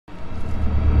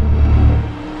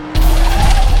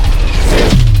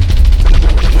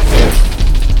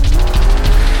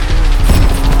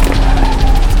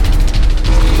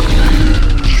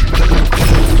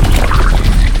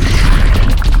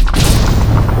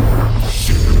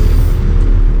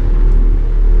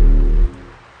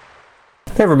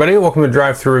Hey everybody, welcome to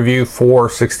Drive Thru Review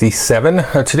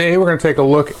 467. Today we're going to take a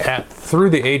look at Through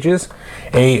the Ages,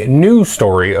 a new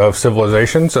story of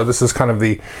Civilization. So this is kind of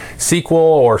the sequel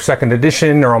or second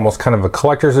edition, or almost kind of a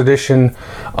collector's edition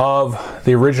of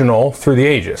the original Through the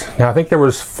Ages. Now I think there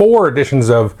was 4 editions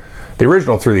of the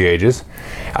original Through the Ages.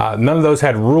 None of those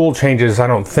had rule changes, I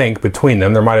don't think, between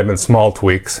them. There might have been small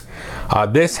tweaks.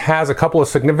 This has a couple of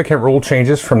significant rule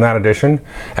changes from that edition,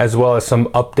 as well as some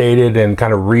updated and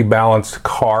kind of rebalanced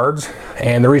cards.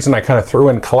 And the reason I kind of threw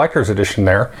in collector's edition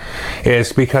there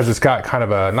is because it's got kind of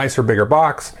a nicer, bigger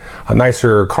box, a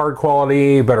nicer card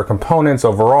quality, better components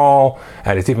overall,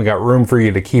 and it's even got room for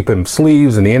you to keep in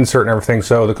sleeves and the insert and everything.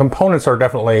 So the components are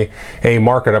definitely a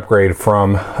market upgrade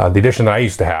from the edition that I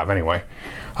used to have anyway.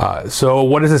 So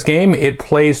what is this game? It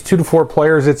plays 2 to 4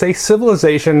 players. It's a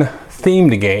Civilization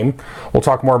themed game. We'll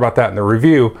talk more about that in the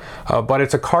review, but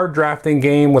it's a card drafting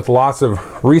game with lots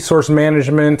of resource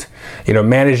management,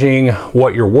 managing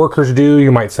what your workers do.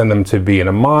 You might send them to be in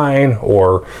a mine,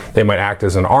 or they might act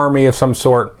as an army of some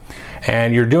sort,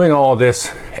 and you're doing all of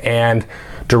this and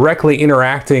directly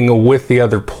interacting with the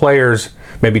other players,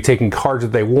 maybe taking cards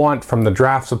that they want from the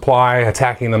draft supply,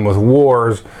 attacking them with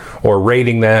wars, or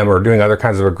raiding them, or doing other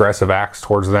kinds of aggressive acts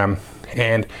towards them.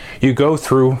 And you go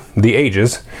through the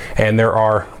ages, and there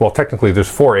are, well, technically there's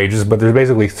 4 ages, but there's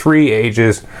basically 3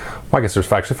 ages. Well, I guess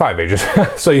there's actually 5 ages.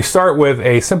 So you start with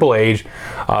a simple age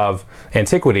of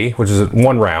antiquity, which is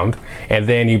 1 round, and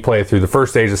then you play through the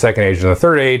first age, the second age, and the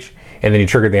third age, and then you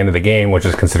trigger the end of the game, which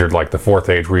is considered like the 4th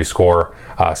age, where you score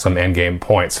some end game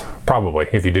points. Probably,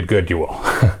 if you did good, you will.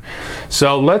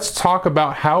 So let's talk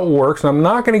about how it works. And I'm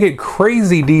not going to get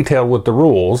crazy detailed with the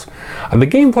rules. The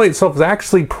gameplay itself is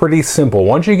actually pretty simple.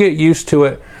 Once you get used to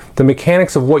it, the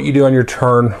mechanics of what you do on your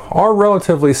turn are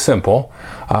relatively simple,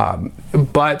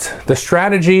 but the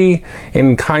strategy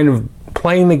and kind of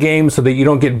playing the game so that you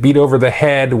don't get beat over the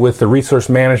head with the resource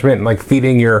management and like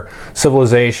feeding your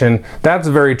civilization, that's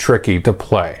very tricky to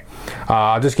play.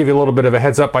 I'll just give you a little bit of a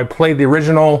heads up. I played the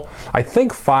original, I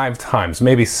think 5 times,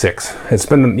 maybe 6. It's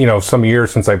been, some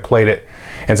years since I played it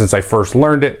and since I first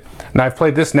learned it. And I've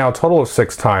played this now a total of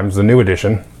 6 times, the new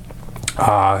edition.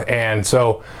 And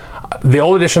so the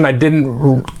old edition I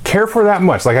didn't care for that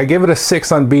much. Like, I give it a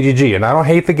 6 on BGG, and I don't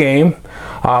hate the game,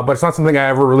 but it's not something I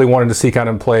ever really wanted to seek out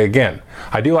and play again.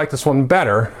 I do like this one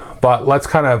better, but let's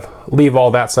kind of leave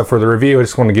all that stuff for the review. I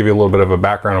just want to give you a little bit of a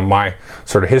background on my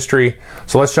sort of history.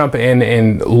 So let's jump in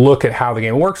and look at how the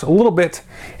game works a little bit,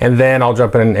 and then I'll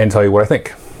jump in and tell you what I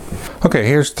think. Okay,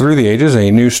 here's Through the Ages,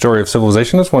 a new story of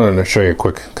Civilization. Just wanted to show you a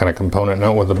quick kind of component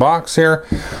note with the box here.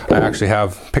 I actually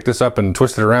have picked this up and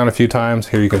twisted it around a few times.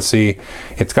 Here you can see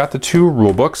it's got the 2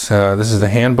 rule books. This is the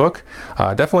handbook.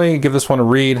 Definitely give this one a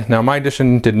read. Now, my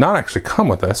edition did not actually come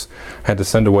with this. I had to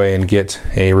send away and get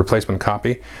a replacement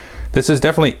copy. This is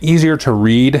definitely easier to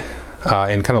read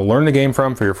and kind of learn the game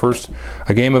from for your first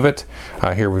game of it.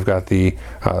 Here we've got the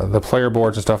player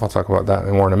boards and stuff. I'll talk about that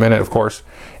more in a minute, of course,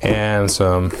 and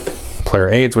some player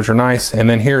aids, which are nice. And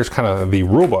then here's kind of the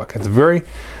rule book. It's very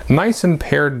nice and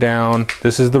pared down.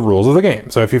 This is the rules of the game.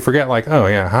 So if you forget, like, oh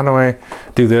yeah, how do I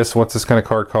do this? What's this kind of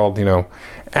card called?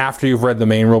 After you've read the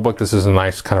main rule book, this is a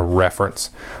nice kind of reference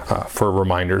for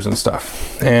reminders and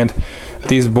stuff. And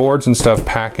these boards and stuff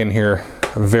pack in here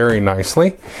very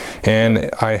nicely, and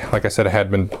like I said, I had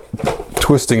been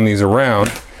twisting these around.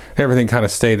 Everything kind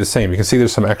of stayed the same. You can see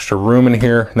there's some extra room in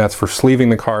here, and that's for sleeving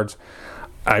the cards.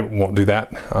 I won't do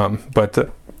that,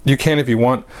 but you can if you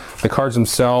want. The cards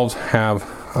themselves have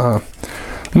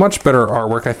much better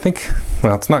artwork. I think,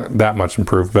 well, it's not that much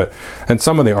improved, and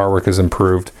some of the artwork is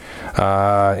improved.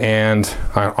 And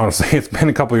honestly, it's been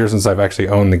a couple years since I've actually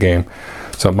owned the game,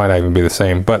 so it might not even be the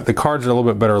same. But the cards are a little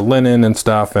bit better linen and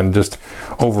stuff, and just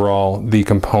overall the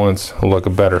components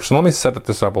look better. So let me set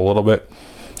this up a little bit,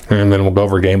 and then we'll go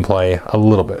over gameplay a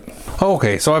little bit.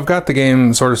 Okay, so I've got the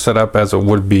game sort of set up as it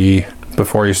would be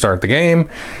before you start the game,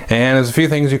 and there's a few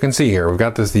things you can see here. We've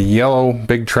got the yellow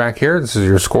big track here. This is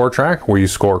your score track where you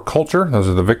score culture. Those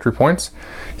are the victory points.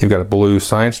 You've got a blue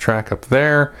science track up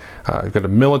there. You've got a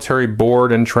military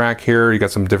board and track here. You've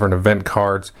got some different event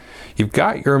cards. You've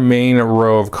got your main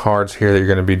row of cards here that you're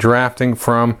going to be drafting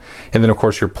from, and then of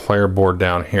course your player board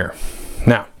down here.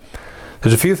 Now,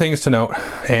 there's a few things to note,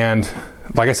 and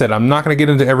like I said, I'm not going to get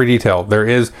into every detail. There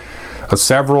is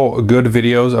several good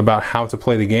videos about how to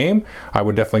play the game. I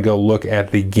would definitely go look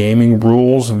at the gaming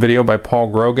rules video by Paul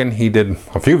Grogan. He did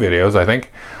a few videos, I think,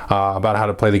 about how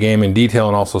to play the game in detail,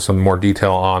 and also some more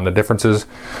detail on the differences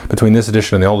between this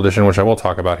edition and the old edition, which I will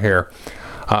talk about here.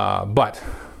 But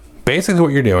basically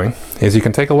what you're doing is you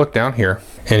can take a look down here,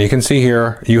 and you can see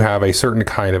here you have a certain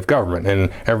kind of government,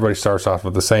 and everybody starts off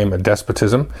with the same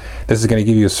despotism. This is going to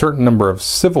give you a certain number of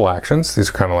civil actions. These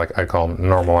are kind of like, I call them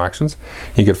normal actions.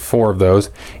 You get 4 of those,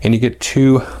 and you get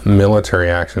 2 military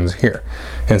actions here.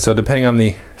 And so depending on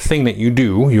the thing that you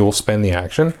do, you will spend the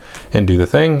action and do the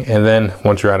thing, and then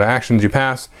once you're out of actions, you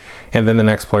pass, and then the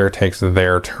next player takes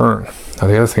their turn. Now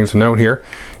the other thing to note here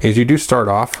is you do start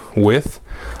off with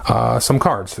some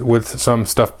cards with some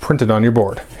stuff printed on your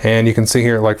board, and you can see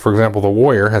here, like for example, the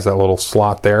warrior has that little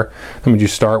slot there. That means you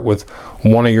start with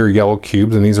one of your yellow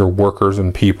cubes, and these are workers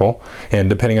and people, and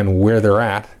depending on where they're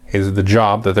at is the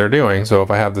job that they're doing. So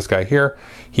if I have this guy here,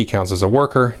 he counts as a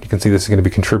worker. You can see this is going to be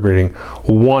contributing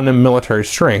 1 military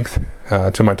strength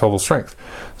to my total strength.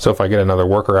 So if I get another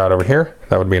worker out over here,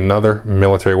 that would be another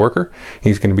military worker.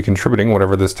 He's going to be contributing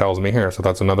whatever this tells me here. So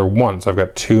that's another 1. So I've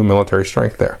got 2 military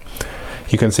strength there.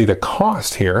 You can see the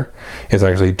cost here is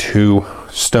actually 2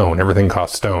 stone. Everything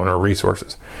costs stone or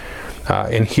resources.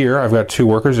 In here, I've got 2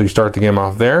 workers. So you start the game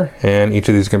off there, and each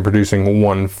of these can producing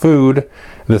 1 food.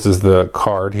 This is the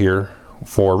card here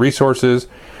for resources.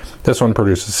 This one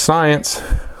produces science.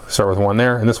 Start with 1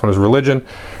 there, and this one is religion.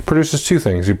 Produces 2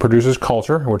 things. It produces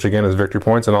culture, which again is victory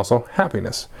points, and also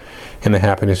happiness. And the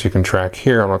happiness you can track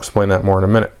here. I'll explain that more in a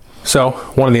minute. So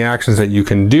one of the actions that you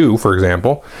can do, for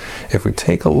example, if we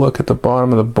take a look at the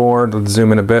bottom of the board, let's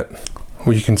zoom in a bit.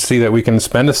 You can see that we can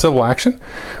spend a civil action,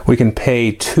 we can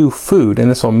pay 2 food, and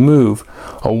this will move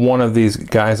one of these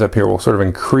guys up here. Will sort of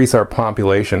increase our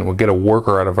population. We'll get a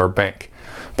worker out of our bank.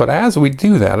 But as we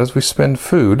do that, as we spend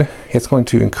food, it's going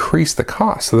to increase the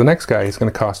cost. So the next guy is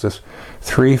going to cost us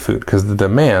 3 food, because the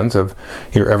demands of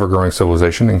your ever-growing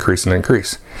civilization increase and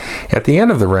increase. At the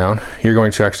end of the round, you're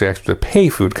going to actually have to pay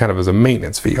food kind of as a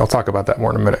maintenance fee. I'll talk about that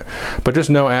more in a minute. But just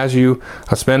know, as you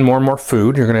spend more and more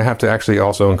food, you're going to have to actually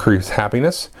also increase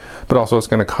happiness, but also it's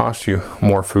going to cost you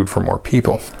more food for more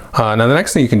people. Now the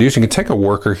next thing you can do is you can take a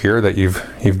worker here that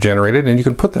you've generated, and you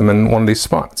can put them in one of these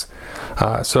spots.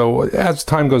 So as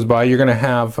time goes by, you're going to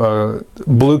have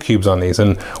blue cubes on these,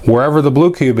 and wherever the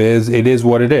blue cube is, it is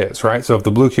what it is, right? So if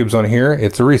the blue cube's on here,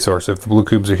 it's a resource. If the blue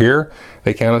cubes are here,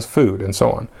 they count as food, and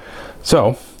so on.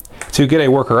 So to get a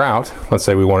worker out, let's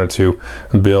say we wanted to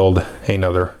build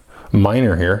another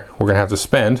miner here, we're going to have to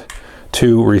spend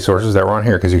 2 resources that were on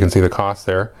here, because you can see the cost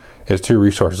there is 2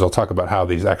 resources. I'll talk about how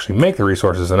these actually make the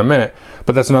resources in a minute,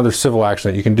 but that's another civil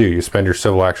action that you can do. You spend your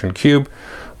civil action cube,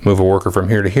 move a worker from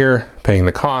here to here, paying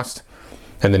the cost,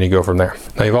 and then you go from there.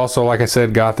 Now you've also, like I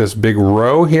said, got this big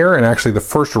row here, and actually the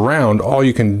first round, all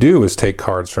you can do is take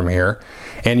cards from here,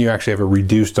 and you actually have a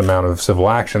reduced amount of civil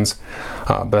actions.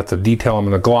 But that's a detail I'm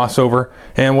going to gloss over.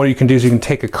 And what you can do is you can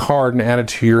take a card and add it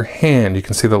to your hand. You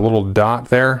can see the little dot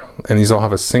there, and these all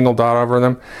have a single dot over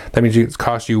them. That means it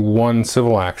costs you 1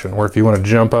 civil action. Or if you want to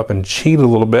jump up and cheat a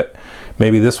little bit,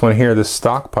 maybe this one here, this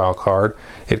stockpile card,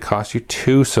 it costs you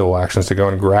 2 civil actions to go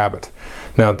and grab it.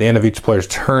 Now at the end of each player's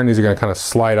turn, these are going to kind of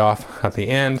slide off at the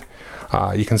end.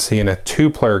 You can see in a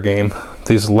 2-player game,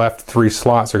 these left 3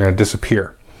 slots are going to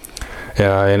disappear.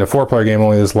 In a 4-player game,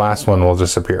 only this last one will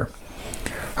disappear.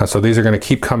 So these are going to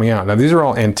keep coming out. Now these are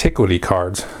all antiquity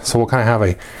cards, so we'll kind of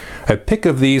have a pick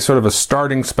of these, sort of a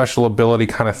starting special ability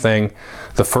kind of thing.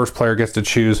 The first player gets to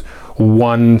choose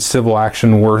 1 civil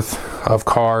action worth of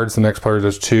cards, the next player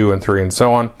does 2 and 3 and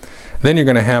so on. Then you're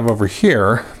going to have over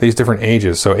here these different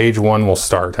ages. So age 1 will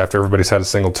start after everybody's had a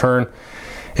single turn,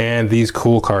 and these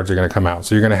cool cards are going to come out.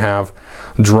 So you're going to have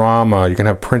drama, you can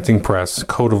have printing press,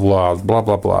 code of laws, blah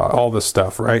blah blah, all this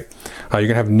stuff, right? You're going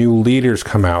to have new leaders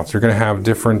come out. So you're going to have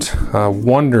different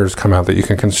wonders come out that you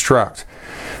can construct,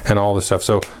 and all this stuff.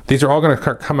 So these are all going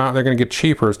to come out. They're going to get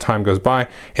cheaper as time goes by,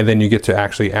 and then you get to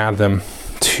actually add them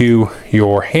to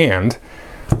your hand.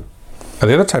 Now,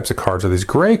 the other types of cards are these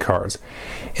gray cards.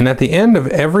 And at the end of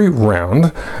every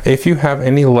round, if you have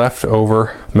any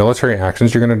leftover military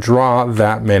actions, you're going to draw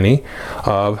that many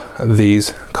of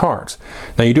these cards.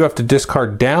 Now you do have to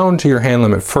discard down to your hand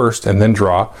limit first and then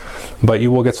draw, but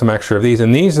you will get some extra of these.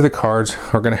 And these are the cards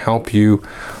that are going to help you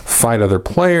fight other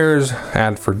players,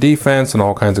 add for defense, and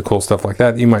all kinds of cool stuff like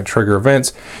that. You might trigger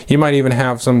events. You might even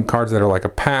have some cards that are like a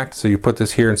pact. So you put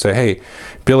this here and say, hey,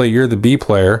 Billy, you're the B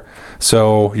player,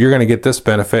 so you're going to get this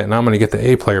benefit, and I'm going to get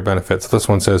the A player benefit. So this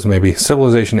one says maybe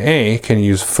Civilization A can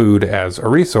use food as a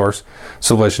resource.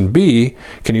 Civilization B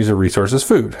can use a resource as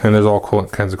food. And there's all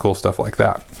kinds of cool stuff like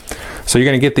that. So you're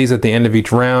going to get these at the end of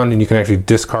each round, and you can actually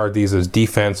discard these as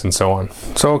defense and so on.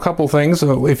 So a couple things.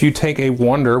 If you take a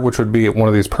wonder, which would be one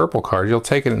of these purple cards, you'll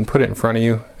take it and put it in front of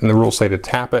you, and the rules say to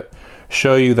tap it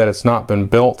show you that it's not been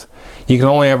built. You can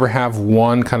only ever have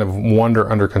one kind of wonder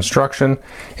under construction,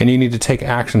 and you need to take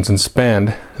actions and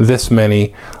spend this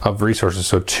many of resources.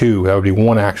 So 2, that would be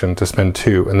one action to spend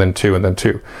 2, and then 2, and then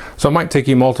 2. So it might take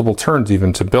you multiple turns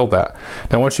even to build that.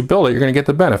 Now once you build it, you're going to get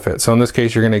the benefit. So in this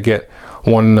case, you're going to get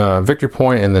 1 victory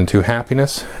point and then 2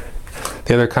 happiness.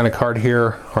 The other kind of card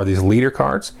here are these leader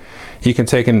cards. You can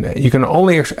take and you can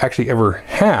only actually ever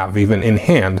have, even in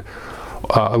hand,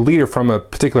 a leader from a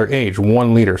particular age,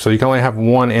 1 leader. So you can only have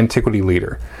 1 antiquity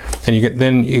leader, and you get,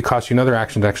 then it costs you another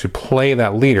action to actually play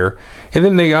that leader. And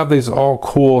then they have these all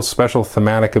cool special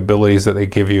thematic abilities that they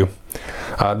give you.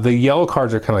 The yellow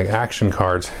cards are kind of like action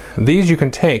cards. These you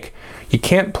can take. You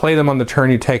can't play them on the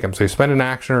turn you take them. So you spend an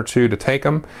action or 2 to take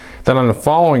them. Then on the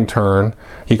following turn,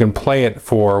 you can play it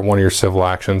for one of your civil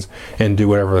actions and do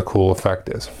whatever the cool effect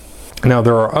is. Now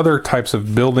there are other types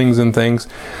of buildings and things.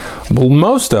 Well,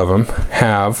 most of them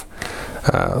have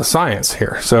science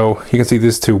here. So you can see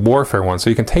these 2 warfare ones. So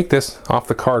you can take this off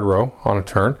the card row on a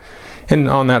turn, and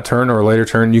on that turn or a later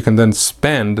turn, you can then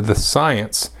spend the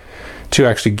science to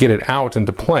actually get it out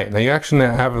into play. Now you actually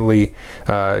heavily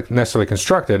necessarily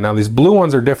constructed. Now these blue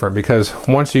ones are different because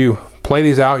once you play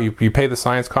these out, you pay the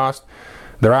science cost,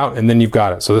 they're out, and then you've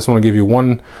got it. So this one will give you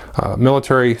 1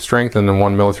 military strength and then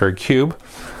 1 military cube.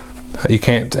 You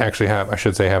can't actually have, I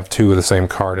should say, have 2 of the same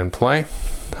card in play,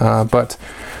 but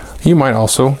you might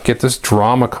also get this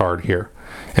drama card here.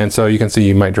 And so you can see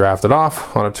you might draft it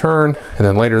off on a turn, and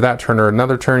then later that turn or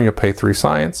another turn you'll pay 3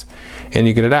 science and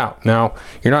you get it out. Now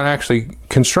you're not actually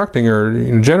constructing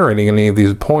or generating any of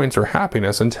these points or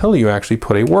happiness until you actually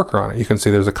put a worker on it. You can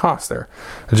see there's a cost there.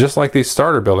 Just like these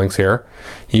starter buildings here,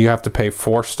 you have to pay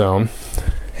 4 stone,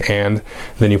 and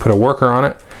then you put a worker on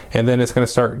it, and then it's going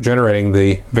to start generating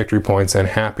the victory points and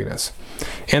happiness.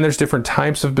 And there's different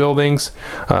types of buildings.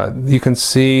 You can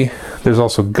see there's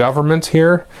also government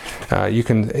here. You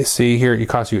can see here it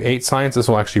costs you 8 science. This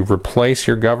will actually replace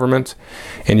your government,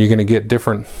 and you're going to get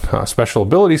different special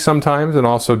abilities sometimes, and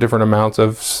also different amounts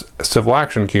of civil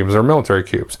action cubes or military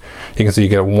cubes. You can see you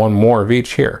get 1 more of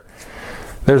each here.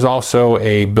 There's also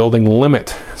a building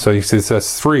limit. So you see it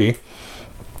says 3.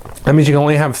 That means you can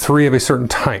only have 3 of a certain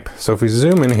type. So if we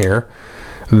zoom in here,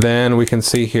 then we can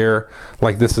see here,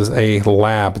 like this is a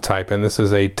lab type, and this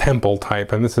is a temple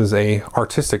type, and this is a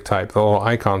artistic type, the little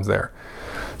icons there.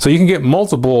 So you can get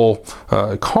multiple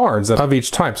cards of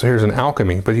each type. So here's an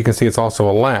alchemy, but you can see it's also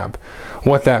a lab.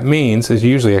 What that means is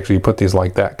usually actually you put these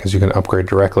like that because you can upgrade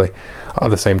directly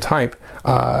of the same type.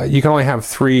 You can only have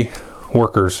 3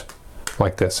 workers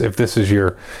like this if this is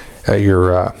your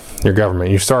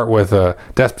government. You start with a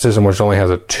despotism, which only has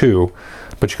a 2,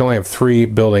 but you can only have 3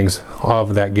 buildings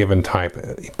of that given type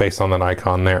based on that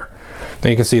icon there.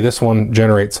 Then you can see this one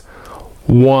generates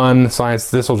 1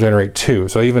 science. This will generate 2.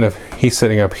 So even if he's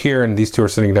sitting up here and these 2 are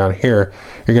sitting down here,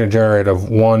 you're going to generate of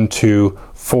 1, 2,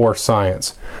 4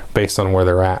 science based on where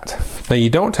they're at. Now you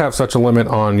don't have such a limit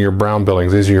on your brown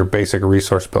buildings. These are your basic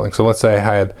resource buildings. So let's say I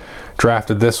had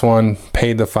drafted this one,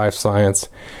 paid the 5 science,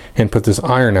 and put this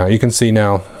iron out. You can see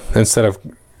now instead of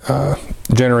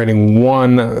generating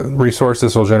 1 resource,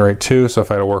 this will generate 2. So if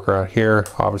I had a worker out here,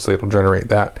 obviously it'll generate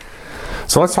that.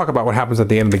 So let's talk about what happens at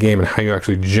the end of the game and how you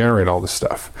actually generate all this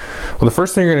stuff. Well, the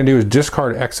first thing you're going to do is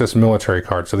discard excess military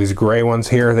cards. So these gray ones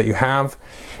here that you have,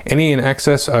 any in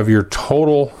excess of your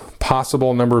total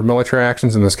possible number of military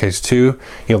actions, in this case 2,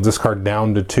 you'll discard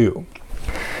down to 2.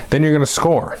 Then you're going to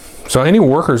score. So any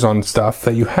workers on stuff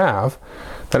that you have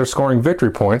that are scoring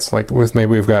victory points, like with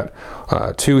maybe we've got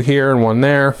 2 here and 1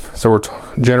 there, so we're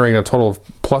generating a total of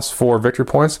 +4 victory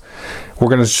points. We're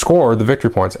going to score the victory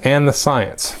points and the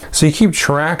science. So you keep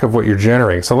track of what you're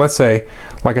generating. So let's say,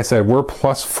 like I said, we're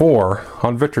 +4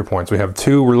 on victory points. We have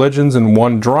 2 religions and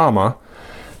 1 drama.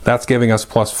 That's giving us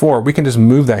 +4. We can just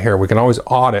move that here. We can always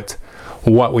audit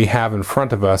what we have in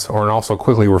front of us, or also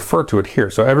quickly refer to it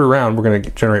here. So every round we're going to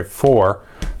generate 4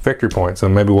 victory points,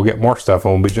 and maybe we'll get more stuff,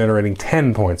 and we'll be generating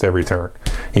 10 points every turn.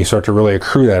 And you start to really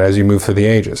accrue that as you move through the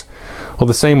ages. Well,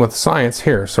 the same with science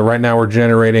here. So right now we're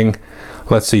generating,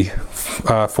 let's see,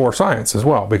 4 science as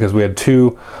well, because we had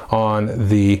 2 on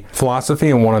the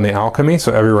philosophy and 1 on the alchemy.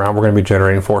 So every round we're going to be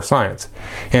generating 4 science.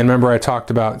 And remember I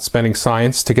talked about spending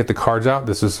science to get the cards out.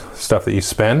 This is stuff that you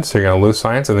spend, so you're going to lose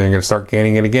science, and then you're going to start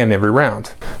gaining it again every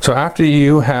round. So after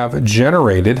you have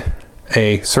generated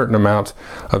a certain amount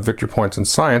of victory points in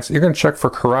science, you're going to check for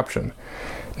corruption.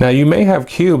 Now you may have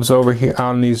cubes over here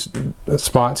on these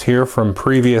spots here from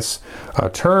previous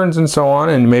turns and so on,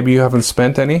 and maybe you haven't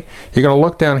spent any. You're going to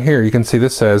look down here. You can see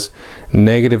this says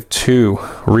 -2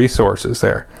 resources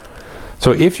there.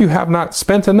 So if you have not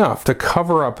spent enough to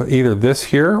cover up either this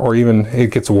here, or even it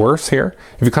gets worse here,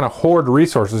 if you kind of hoard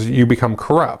resources, you become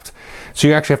corrupt. So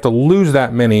you actually have to lose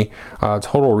that many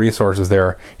total resources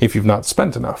there if you've not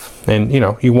spent enough. And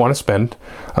you want to spend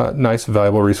nice,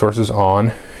 valuable resources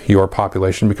on your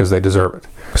population because they deserve it.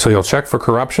 So you'll check for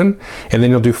corruption, and then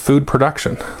you'll do food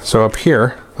production. So up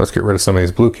here, let's get rid of some of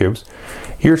these blue cubes.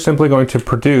 You're simply going to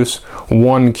produce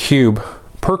 1 cube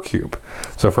per cube.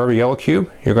 So for every yellow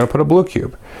cube, you're going to put a blue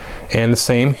cube. And the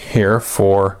same here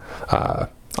for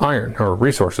iron or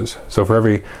resources. So for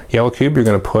every yellow cube, you're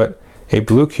going to put a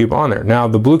blue cube on there. Now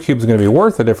the blue cube is going to be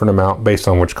worth a different amount based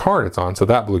on which card it's on, so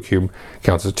that blue cube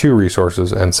counts as 2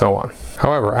 resources and so on.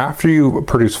 However, after you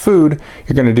produce food,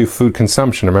 you're going to do food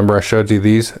consumption. Remember I showed you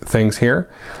these things here?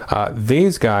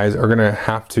 These guys are going to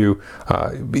have to,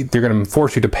 they're going to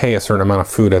force you to pay a certain amount of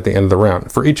food at the end of the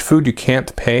round. For each food you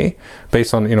can't pay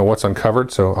based on what's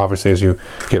uncovered, so obviously as you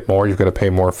get more, you've got to pay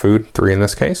more food, 3 in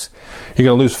this case. You're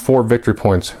going to lose 4 victory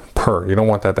points per. You don't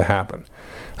want that to happen.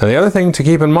 Now the other thing to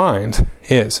keep in mind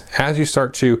is as you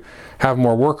start to have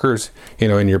more workers,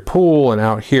 in your pool and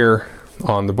out here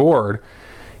on the board,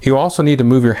 you also need to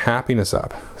move your happiness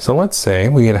up. So let's say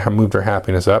we had moved our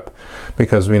happiness up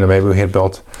because maybe we had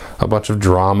built a bunch of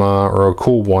drama or a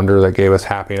cool wonder that gave us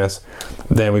happiness.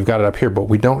 Then we've got it up here, but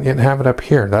we don't yet have it up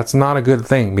here. That's not a good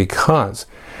thing, because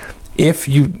if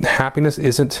happiness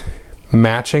isn't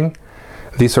matching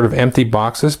these sort of empty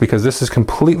boxes, because this is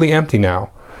completely empty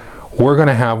now, we're going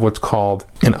to have what's called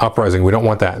an uprising. We don't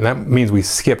want that. And that means we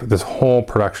skip this whole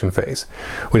production phase.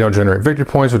 We don't generate victory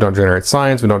points. We don't generate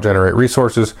science. We don't generate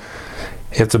resources.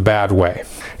 It's a bad way.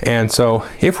 And so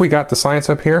if we got the science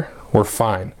up here, we're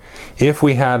fine. If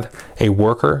we had a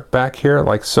worker back here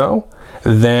like so,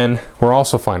 then we're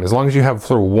also fine. As long as you have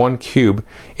sort of 1 cube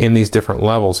in these different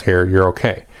levels here, you're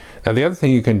okay. Now the other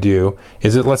thing you can do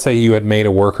is that, let's say you had made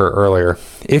a worker earlier.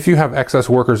 If you have excess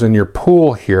workers in your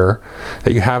pool here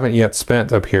that you haven't yet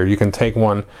spent up here, you can take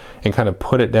one and kind of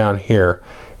put it down here.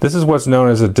 This is what's known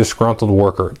as a disgruntled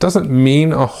worker. It doesn't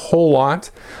mean a whole lot.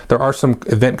 There are some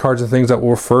event cards and things that will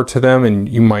refer to them, and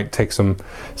you might take some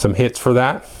hits for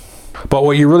that. But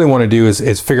what you really want to do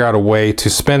is figure out a way to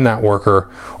spend that worker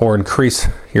or increase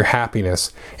your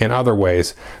happiness in other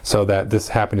ways so that this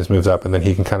happiness moves up, and then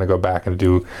he can kind of go back and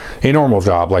do a normal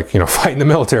job like, fight in the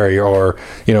military or,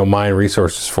 mine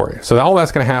resources for you. So all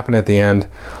that's going to happen at the end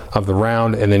of the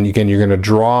round. And then again, you're going to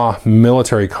draw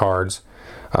military cards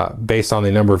based on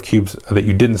the number of cubes that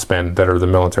you didn't spend that are the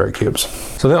military cubes.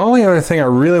 So the only other thing I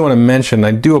really want to mention,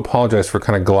 I do apologize for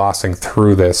kind of glossing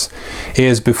through this,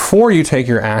 is before you take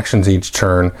your actions each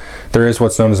turn, there is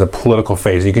what's known as a political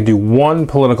phase. You can do 1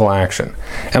 political action.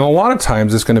 And a lot of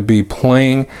times it's going to be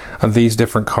playing these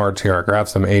different cards here. I grabbed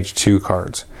some H2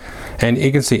 cards. And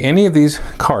you can see any of these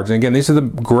cards, and again, these are the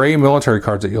gray military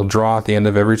cards that you'll draw at the end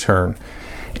of every turn.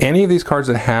 Any of these cards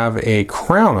that have a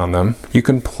crown on them, you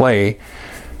can play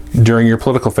during your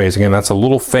political phase. Again, that's a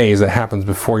little phase that happens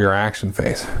before your action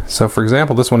phase. So for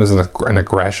example, this one is an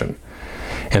aggression.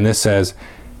 And this says,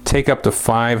 take up to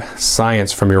 5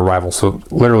 science from your rival. So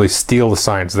literally steal the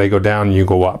science. They go down and you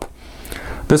go up.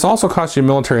 This also costs you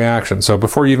military action. So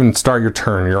before you even start your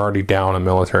turn, you're already down a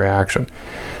military action.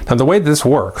 Now the way this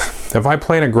works, if I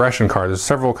play an aggression card, there's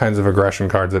several kinds of aggression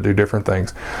cards that do different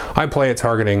things. I play it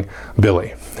targeting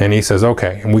Billy, and he says,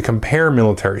 okay, and we compare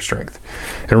military strength.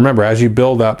 And remember, as you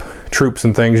build up troops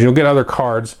and things, you'll get other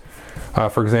cards.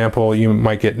 For example, you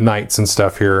might get knights and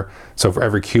stuff here. So for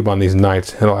every cube on these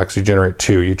knights, it'll actually generate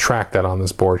 2. You track that on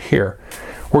this board here.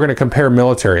 We're going to compare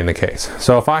military in the case.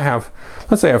 So if I have,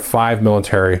 let's say I have 5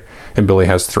 military and Billy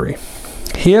has 3.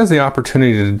 He has the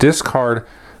opportunity to discard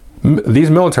these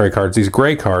military cards, these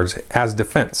gray cards, as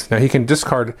defense. Now he can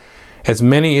discard as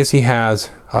many as he has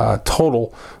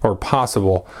total or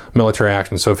possible military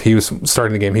actions. So if he was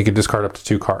starting the game, he could discard up to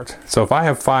 2 cards. So if I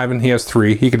have 5 and he has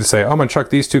 3, he could just say, oh, I'm going to chuck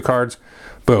these 2 cards.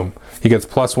 Boom. He gets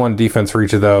 +1 defense for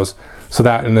each of those. So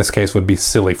that in this case would be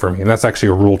silly for me. And that's actually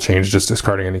a rule change, just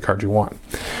discarding any card you want.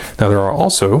 Now there are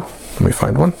also, let me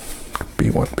find one.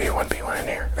 B1 in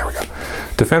here. There we go.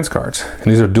 Defense cards. And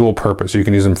these are dual purpose. You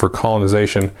can use them for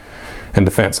colonization and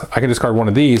defense. I can discard one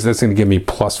of these. That's going to give me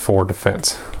 +4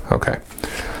 defense. Okay.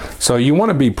 So you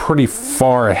want to be pretty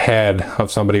far ahead of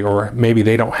somebody, or maybe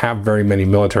they don't have very many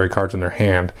military cards in their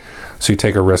hand. So you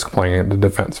take a risk playing into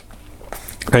defense.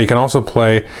 Now you can also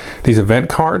play these event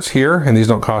cards here, and these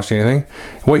don't cost you anything.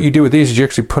 What you do with these is you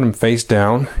actually put them face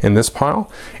down in this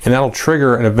pile, and that'll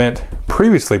trigger an event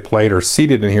previously played or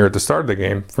seeded in here at the start of the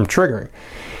game from triggering.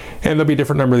 And there'll be a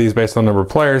different number of these based on the number of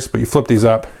players, but you flip these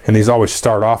up, and these always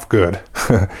start off good.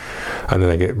 And then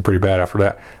they get pretty bad after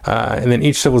that. And then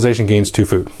each civilization gains 2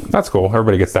 food. That's cool,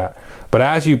 everybody gets that. But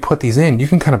as you put these in, you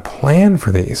can kind of plan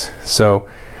for these. So,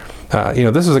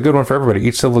 this is a good one for everybody.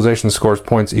 Each civilization scores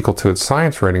points equal to its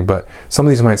science rating, but some of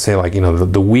these might say like,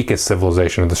 the weakest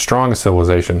civilization or the strongest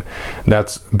civilization,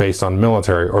 that's based on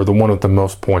military, or the one with the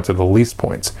most points or the least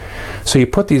points. So you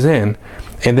put these in,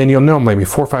 and then you'll know maybe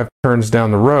 4 or 5 turns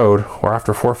down the road, or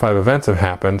after 4 or 5 events have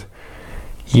happened,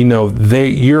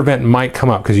 your event might come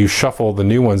up because you shuffle the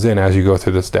new ones in as you go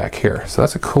through this deck here. So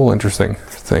that's a cool, interesting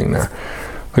thing there.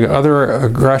 We got other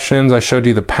aggressions. I showed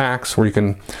you the packs where you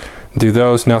can do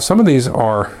those. Now some of these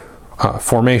are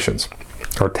formations,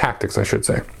 or tactics I should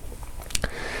say.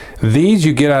 These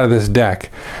you get out of this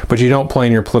deck, but you don't play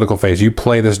in your political phase. You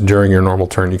play this during your normal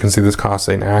turn. You can see this costs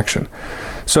an action.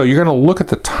 So you're going to look at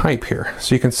the type here.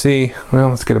 So you can see, well,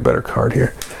 let's get a better card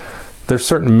here. There's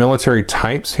certain military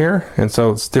types here, and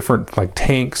so it's different, like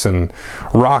tanks and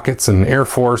rockets and air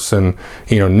force and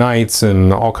knights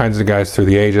and all kinds of guys through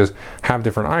the ages have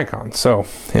different icons. So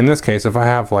in this case, if I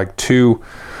have like 2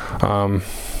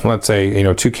 let's say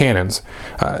 2 cannons,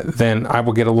 then I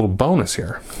will get a little bonus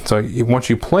here. So once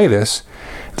you play this,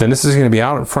 then this is going to be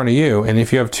out in front of you, and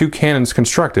if you have 2 cannons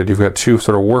constructed, you've got 2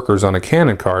 sort of workers on a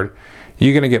cannon card,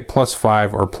 you're going to get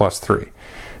 +5 or +3.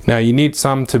 Now you need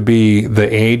some to be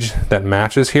the age that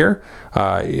matches here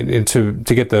to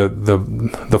get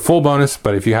the full bonus,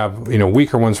 but if you have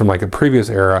weaker ones from like a previous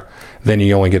era, then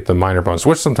you only get the minor bonus,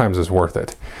 which sometimes is worth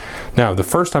it. Now the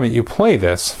first time that you play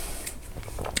this,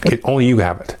 only you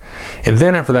have it, and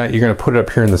then after that you're going to put it up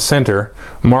here in the center,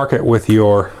 mark it with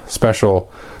your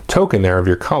special token there of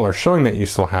your color, showing that you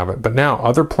still have it. But now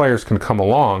other players can come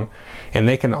along, and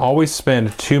they can always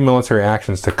spend 2 military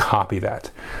actions to copy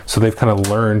that. So they've kind of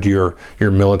learned your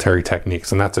military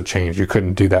techniques, and that's a change. You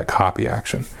couldn't do that copy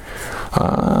action.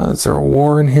 Is there a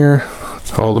war in here?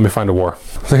 Oh, let me find a war.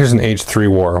 So here's an age 3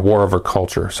 war, a war over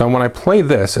culture. So when I play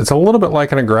this, it's a little bit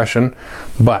like an aggression,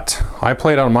 but I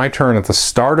play it on my turn at the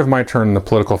start of my turn in the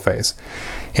political phase.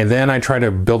 And then I try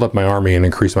to build up my army and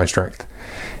increase my strength.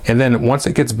 And then once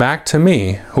it gets back to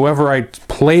me, whoever I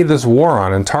play this war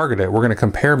on and target it, we're going to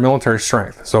compare military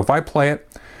strength. So if I play it,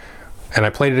 and I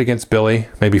played it against Billy,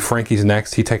 maybe Frankie's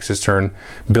next, he takes his turn,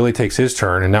 Billy takes his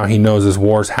turn, and now he knows this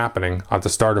war's happening at the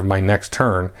start of my next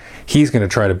turn, he's going to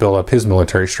try to build up his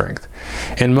military strength.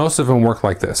 And most of them work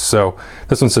like this. So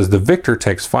this one says the victor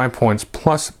takes 5 points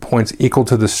plus points equal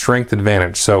to the strength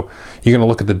advantage. So you're going to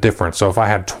look at the difference. So if I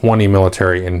had 20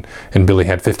 military and Billy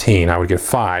had 15, I would get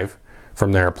 5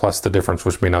 from there, plus the difference,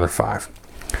 which would be another 5.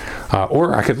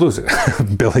 Or I could lose it.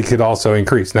 Billy could also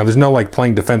increase. Now there's no like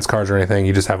playing defense cards or anything.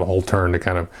 You just have a whole turn to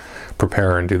kind of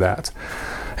prepare and do that.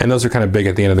 And those are kind of big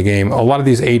at the end of the game. A lot of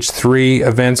these age 3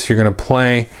 events you're going to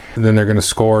play, and then they're going to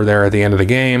score there at the end of the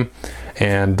game.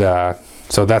 And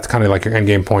so that's kind of like your end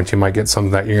game points. You might get some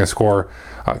that you're going to score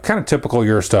kind of typical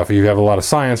your stuff. If you have a lot of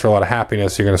science or a lot of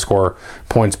happiness, you're going to score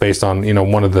points based on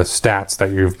one of the stats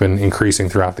that you've been increasing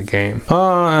throughout the game.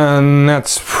 And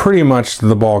that's pretty much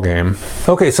the ball game.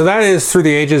 Okay, so that is Through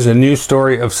the Ages, a new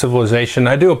story of civilization.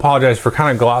 I do apologize for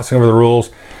kind of glossing over the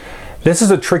rules. This is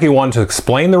a tricky one to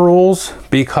explain the rules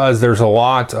because there's a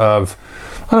lot of,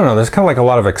 there's kind of like a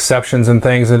lot of exceptions and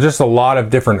things, and just a lot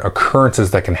of different occurrences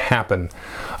that can happen,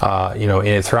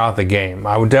 throughout the game.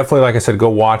 I would definitely, like I said, go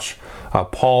watch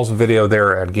Paul's video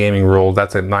there at Gaming Rule.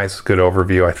 That's a nice, good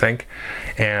overview, I think.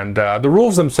 And the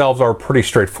rules themselves are pretty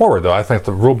straightforward, though. I think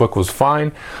the rule book was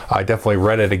fine. I definitely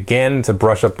read it again to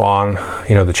brush up on,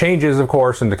 the changes, of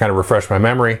course, and to kind of refresh my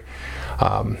memory.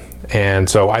 And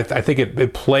so I think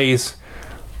it plays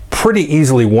pretty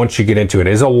easily once you get into it.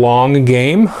 It is a long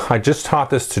game. I just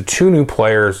taught this to 2 new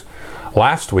players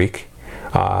last week.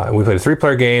 We played a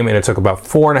 3-player game, and it took about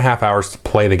 4.5 hours to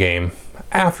play the game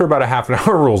after about a half an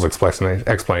hour rules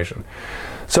explanation.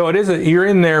 So you're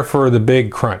in there for the big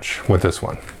crunch with this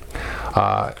one.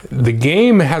 The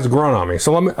game has grown on me,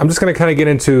 so I'm just going to kind of get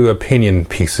into opinion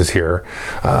pieces here.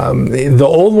 The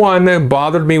old one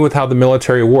bothered me with how the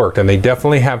military worked, and they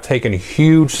definitely have taken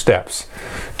huge steps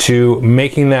to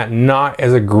making that not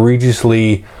as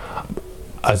egregiously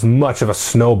as much of a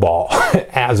snowball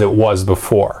as it was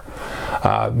before.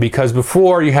 Because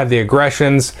before you had the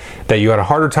aggressions that you had a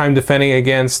harder time defending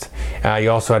against.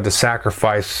 You also had to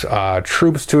sacrifice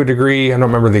troops to a degree. I don't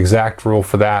remember the exact rule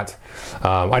for that.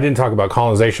 I didn't talk about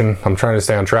colonization. I'm trying to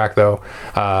stay on track though.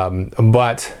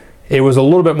 But it was a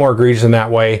little bit more egregious in that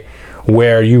way,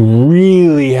 where you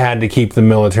really had to keep the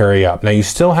military up. Now you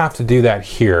still have to do that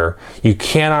here. You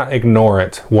cannot ignore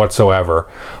it whatsoever.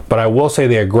 But I will say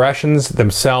the aggressions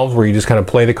themselves, where you just kind of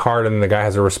play the card and then the guy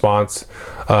has a response,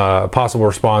 possible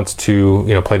response to,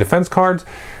 you know, play defense cards,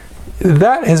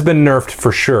 that has been nerfed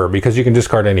for sure, because you can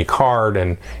discard any card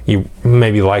and you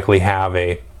maybe likely have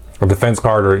a defense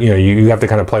card, or, you know, you have to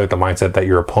kind of play with the mindset that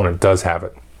your opponent does have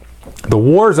it. The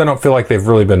wars, I don't feel like they've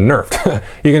really been nerfed.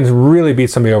 You can really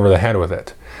beat somebody over the head with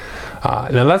it.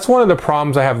 Now that's one of the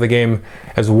problems I have with the game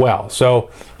as well. So,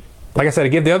 like I said, I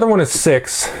give the other one a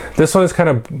 6. This one is kind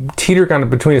of teeter kind of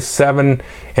between a 7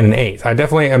 and an 8. I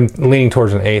definitely am leaning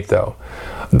towards an 8 though.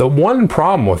 The one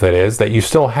problem with it is that you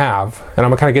still have, and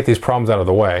I'm gonna kind of get these problems out of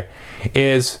the way,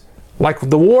 is like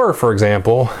the war, for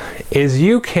example, is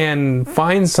you can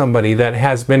find somebody that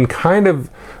has been kind of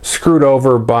screwed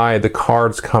over by the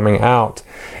cards coming out,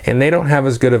 and they don't have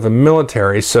as good of a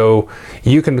military, so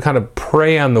you can kind of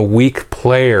prey on the weak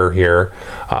player here,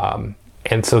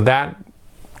 and so that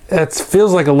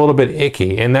feels like a little bit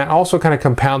icky, and that also kind of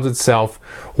compounds itself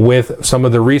with some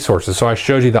of the resources. So I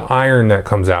showed you the iron that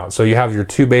comes out, so you have your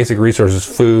 2 basic resources,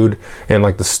 food and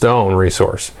like the stone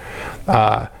resource.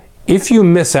 If you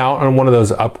miss out on one of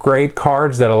those upgrade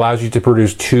cards that allows you to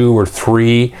produce 2 or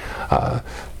 3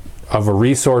 of a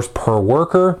resource per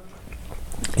worker,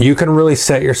 you can really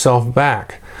set yourself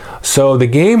back. So the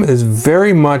game is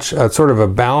very much a sort of a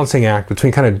balancing act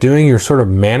between kind of doing your sort of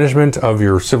management of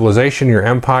your civilization, your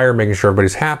empire, making sure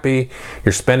everybody's happy,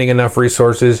 you're spending enough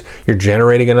resources, you're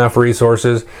generating enough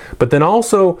resources, but then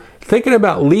also thinking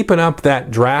about leaping up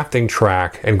that drafting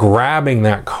track and grabbing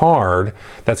that card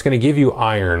that's going to give you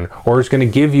iron, or it's going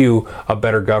to give you a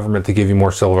better government to give you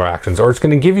more silver actions, or it's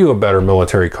going to give you a better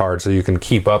military card so you can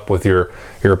keep up with your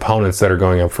opponents that are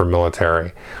going up for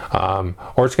military,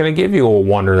 or it's going to give you a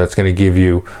wonder that's going to give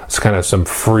you kind of some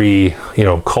free, you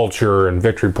know, culture and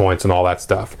victory points and all that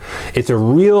stuff. It's a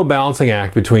real balancing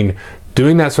act between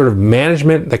doing that sort of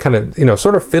management, that kind of, you know,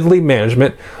 sort of fiddly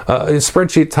management,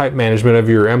 spreadsheet type management of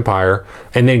your empire,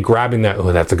 and then grabbing that,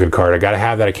 oh, that's a good card, I gotta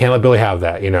have that, I can't let Billy have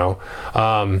that, you know.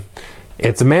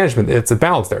 It's a management, it's a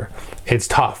balance there. It's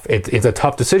tough, it's a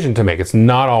tough decision to make. It's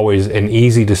not always an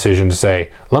easy decision to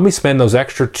say, let me spend those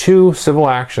extra 2 civil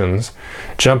actions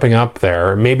jumping up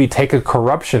there, maybe take a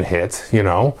corruption hit, you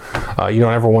know. You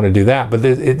don't ever want to do that, but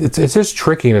it's just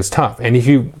tricky and it's tough. And if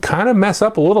you kind of mess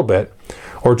up a little bit,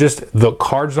 or just the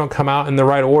cards don't come out in the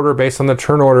right order based on the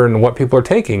turn order and what people are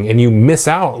taking, and you miss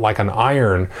out like an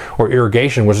iron or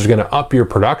irrigation, which is going to up your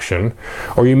production,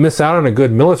 or you miss out on a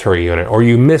good military unit, or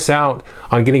you miss out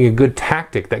on getting a good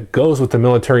tactic that goes with the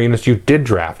military units you did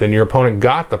draft, and your opponent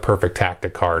got the perfect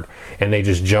tactic card and they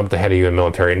just jumped ahead of you in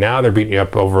military. Now they're beating you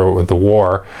up over with the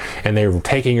war and they're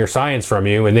taking your science from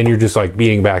you, and then you're just like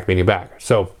beating back.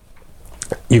 So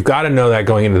you've got to know that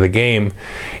going into the game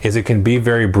is it can be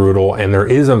very brutal, and there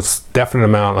is a definite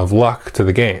amount of luck to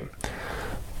the game.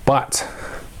 But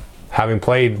having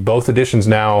played both editions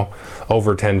now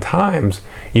over 10 times,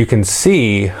 you can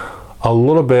see a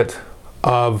little bit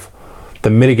of the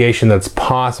mitigation that's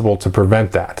possible to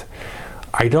prevent that.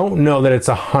 I don't know that it's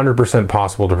 100%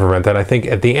 possible to prevent that. I think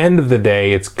at the end of the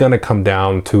day, it's going to come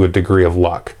down to a degree of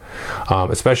luck.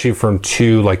 Especially from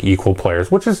 2 like equal players,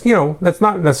 which is, you know, that's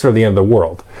not necessarily the end of the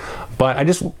world, but I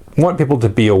just want people to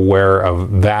be aware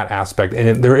of that aspect.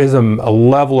 And there is a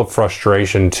level of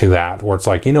frustration to that, where it's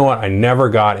like, you know what, I never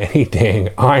got any dang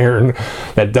iron.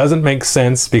 That doesn't make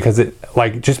sense, because it,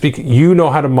 like, just because you know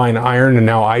how to mine iron and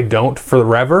now I don't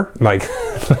forever, like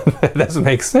that doesn't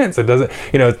make sense. It doesn't,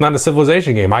 you know, it's not a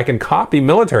civilization game. I can copy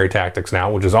military tactics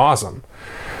now, which is awesome,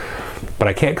 but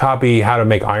I can't copy how to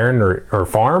make iron or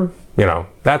farm. You know,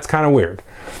 that's kind of weird.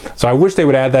 So I wish they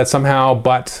would add that somehow,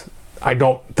 but I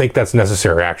don't think that's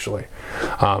necessary, actually.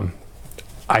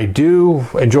 I do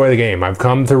enjoy the game. I've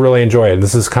come to really enjoy it.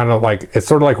 This is kind of like, it's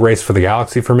sort of like Race for the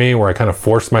Galaxy for me, where I kind of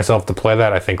forced myself to play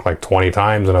that, I think like 20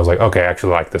 times, and I was like, okay, I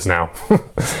actually like this now.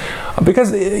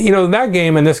 Because, you know, that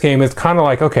game and this game is kind of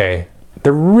like, okay,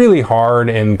 they're really hard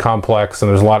and complex, and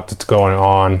there's a lot that's going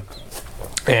on.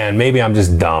 And maybe I'm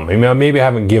just dumb. Maybe I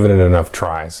haven't given it enough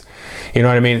tries. You know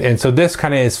what I mean? And so this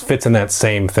kind of fits in that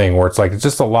same thing, where it's like, it's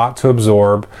just a lot to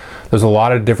absorb. There's a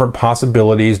lot of different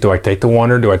possibilities. Do I take the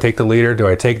wonder? Do I take the leader? Do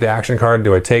I take the action card?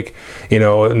 Do I take, you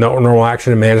know, normal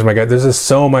action and manage my guy? There's just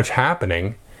so much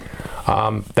happening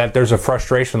that there's a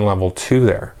frustration level too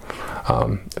there.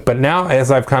 But now,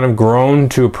 as I've kind of grown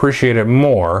to appreciate it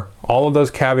more, all of those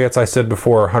caveats I said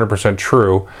before are 100%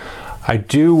 true. I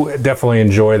do definitely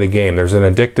enjoy the game. There's an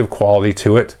addictive quality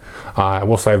to it. I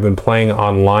will say I've been playing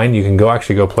online. You can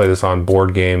actually go play this on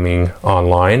Board Gaming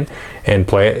Online and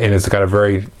play it, and it's got a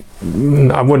very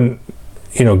I wouldn't,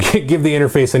 give the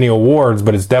interface any awards,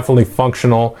 but it's definitely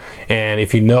functional. And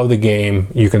if you know the game,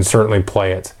 you can certainly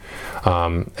play it.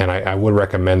 And I would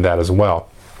recommend that as well.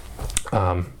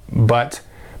 But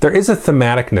there is a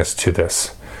thematicness to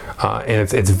this.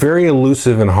 And it's very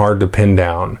elusive and hard to pin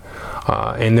down.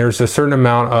 And there's a certain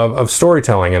amount of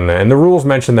storytelling in there. And the rules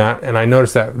mention that, and I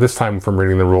noticed that this time from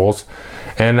reading the rules.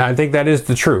 And I think that is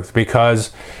the truth,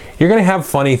 because you're going to have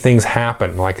funny things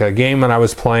happen. Like a game that I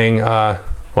was playing,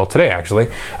 today actually,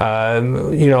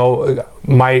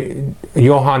 my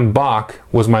Johann Bach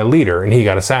was my leader, and he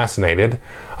got assassinated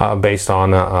based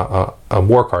on a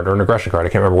war card or an aggression card. I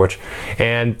can't remember which.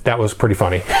 And that was pretty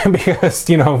funny because,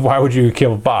 why would you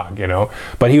kill Bach,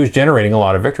 But he was generating a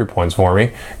lot of victory points for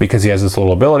me because he has this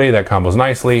little ability that combos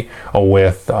nicely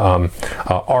with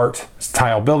art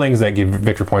tile buildings that give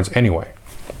victory points anyway.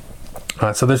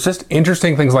 So there's just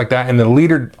interesting things like that. And the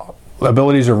leader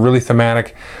abilities are really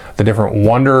thematic. The different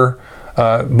wonder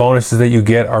bonuses that you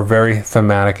get are very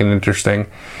thematic and interesting.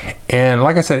 And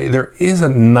like I said, there is a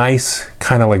nice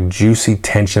kind of like juicy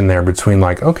tension there between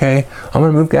like, okay, I'm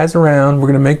going to move guys around. We're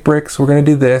going to make bricks. We're going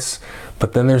to do this.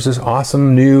 But then there's this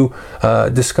awesome new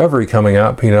discovery coming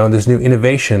up, this new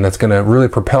innovation that's going to really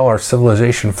propel our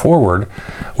civilization forward.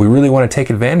 We really want to take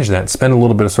advantage of that and spend a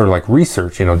little bit of sort of like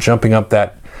research, jumping up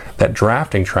that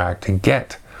drafting track to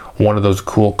get one of those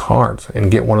cool cards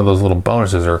and get one of those little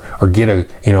bonuses or get a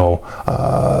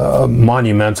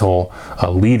monumental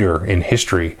leader in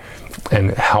history and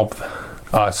help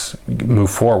us move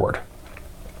forward.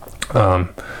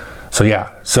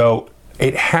 So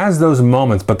it has those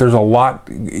moments, but there's a lot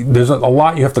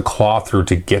you have to claw through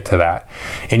to get to that.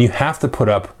 And you have to put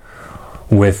up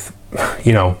with,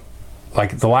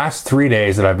 like the last 3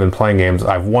 days that I've been playing games,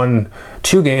 I've won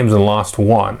 2 games and lost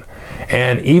 1.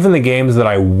 And even the games that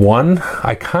I won,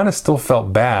 I kind of still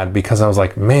felt bad because I was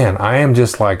like, man, I am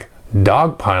just like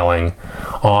dogpiling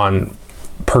on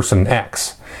person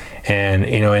X. And,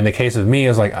 in the case of me, it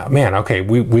was like, man, okay, it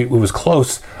was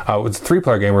close. It was a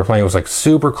 3-player game we were playing. It was like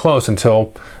super close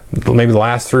until maybe the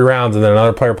last 3 rounds. And then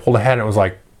another player pulled ahead and it was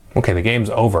like, okay, the game's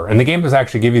over. And the game does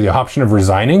actually give you the option of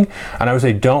resigning. And I would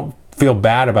say, don't feel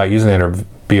bad about using it or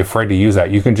be afraid to use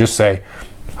that. You can just say,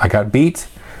 I got beat.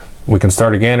 We can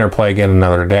start again or play again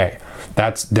another day.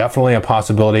 That's definitely a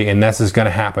possibility, and this is going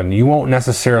to happen. You won't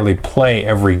necessarily play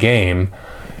every game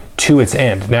to its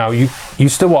end. Now, you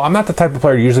still will. I'm not the type of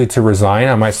player usually to resign.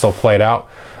 I might still play it out.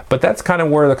 But that's kind of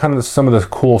where some of the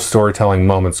cool storytelling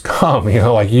moments come.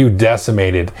 Like you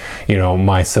decimated,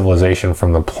 my civilization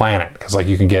from the planet. Because like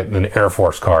you can get an Air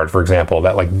Force card, for example,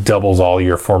 that like doubles all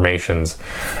your formations.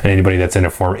 And anybody that's in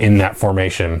that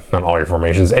formation, not all your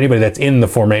formations, anybody that's in the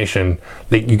formation,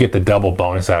 you get the double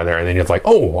bonus out of there. And then you're like,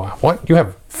 oh, what? You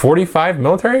have 45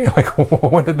 military? Like,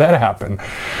 when did that happen?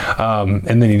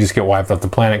 And then you just get wiped off the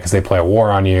planet because they play a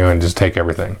war on you and just take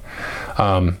everything.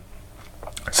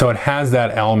 So it has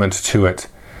that element to it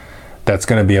that's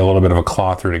going to be a little bit of a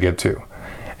claw through to get to.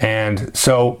 And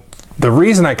so the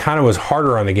reason I kind of was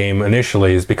harder on the game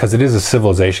initially is because it is a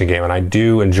civilization game, and I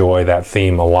do enjoy that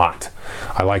theme a lot.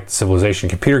 I like the civilization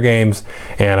computer games,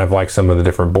 and I've liked some of the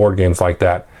different board games like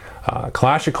that.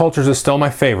 Clash of Cultures is still my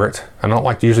favorite. I don't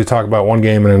like to usually talk about one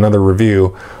game in another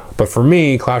review, but for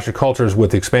me, Clash of Cultures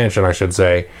with expansion, I should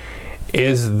say,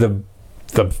 is the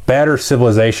better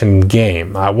civilization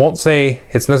game. I won't say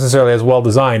it's necessarily as well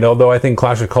designed, although I think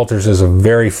Clash of Cultures is a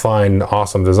very fine,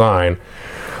 awesome design.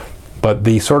 But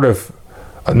the sort of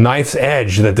knife's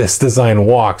edge that this design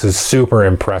walks is super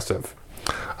impressive.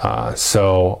 It's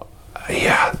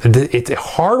a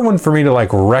hard one for me to like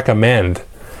recommend,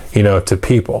 to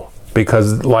people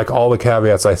because like all the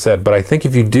caveats I said. But I think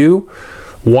if you do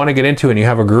want to get into it and you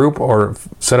have a group or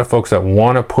set of folks that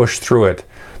want to push through it,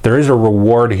 there is a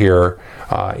reward here,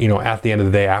 at the end of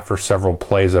the day after several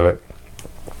plays of it.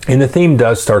 And the theme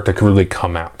does start to really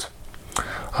come out.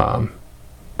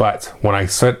 But when I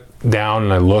sit down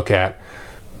and I look at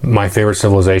my favorite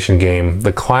civilization game,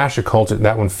 the Clash of Cultures,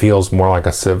 that one feels more like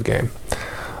a Civ game.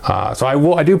 So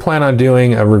I do plan on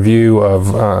doing a review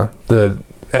of the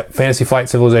Fantasy Flight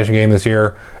Civilization game this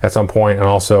year at some point, and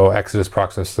also Exodus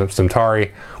Proxima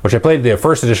Centauri, which I played the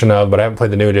first edition of, but I haven't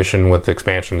played the new edition with the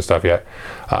expansion and stuff yet.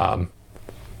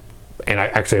 And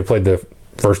I played the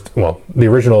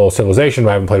original Civilization,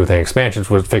 but I haven't played with any expansions,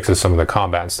 which fixes some of the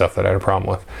combat and stuff that I had a problem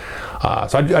with.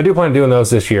 So I do plan on doing those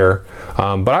this year,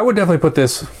 but I would definitely put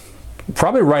this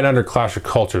probably right under Clash of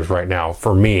Cultures right now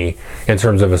for me in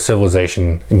terms of a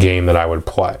civilization game that I would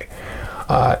play.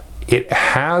 It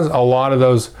has a lot of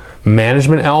those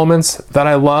management elements that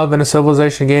I love in a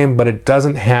civilization game, but it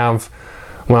doesn't have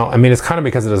Well, I mean, it's kind of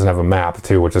because it doesn't have a map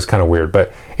too, which is kind of weird,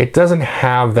 but it doesn't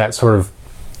have that sort of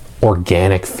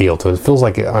organic feel to it. It feels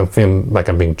like I'm feeling like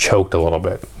I'm being choked a little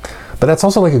bit, but that's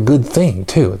also like a good thing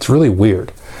too. It's really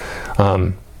weird.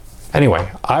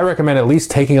 Anyway, I recommend at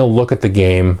least taking a look at the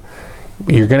game.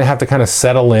 You're going to have to kind of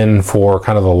settle in for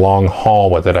kind of the long haul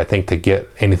with it, I think, to get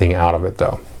anything out of it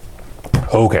though.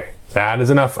 Okay, that is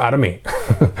enough out of me.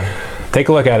 Take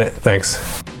a look at it.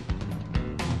 Thanks.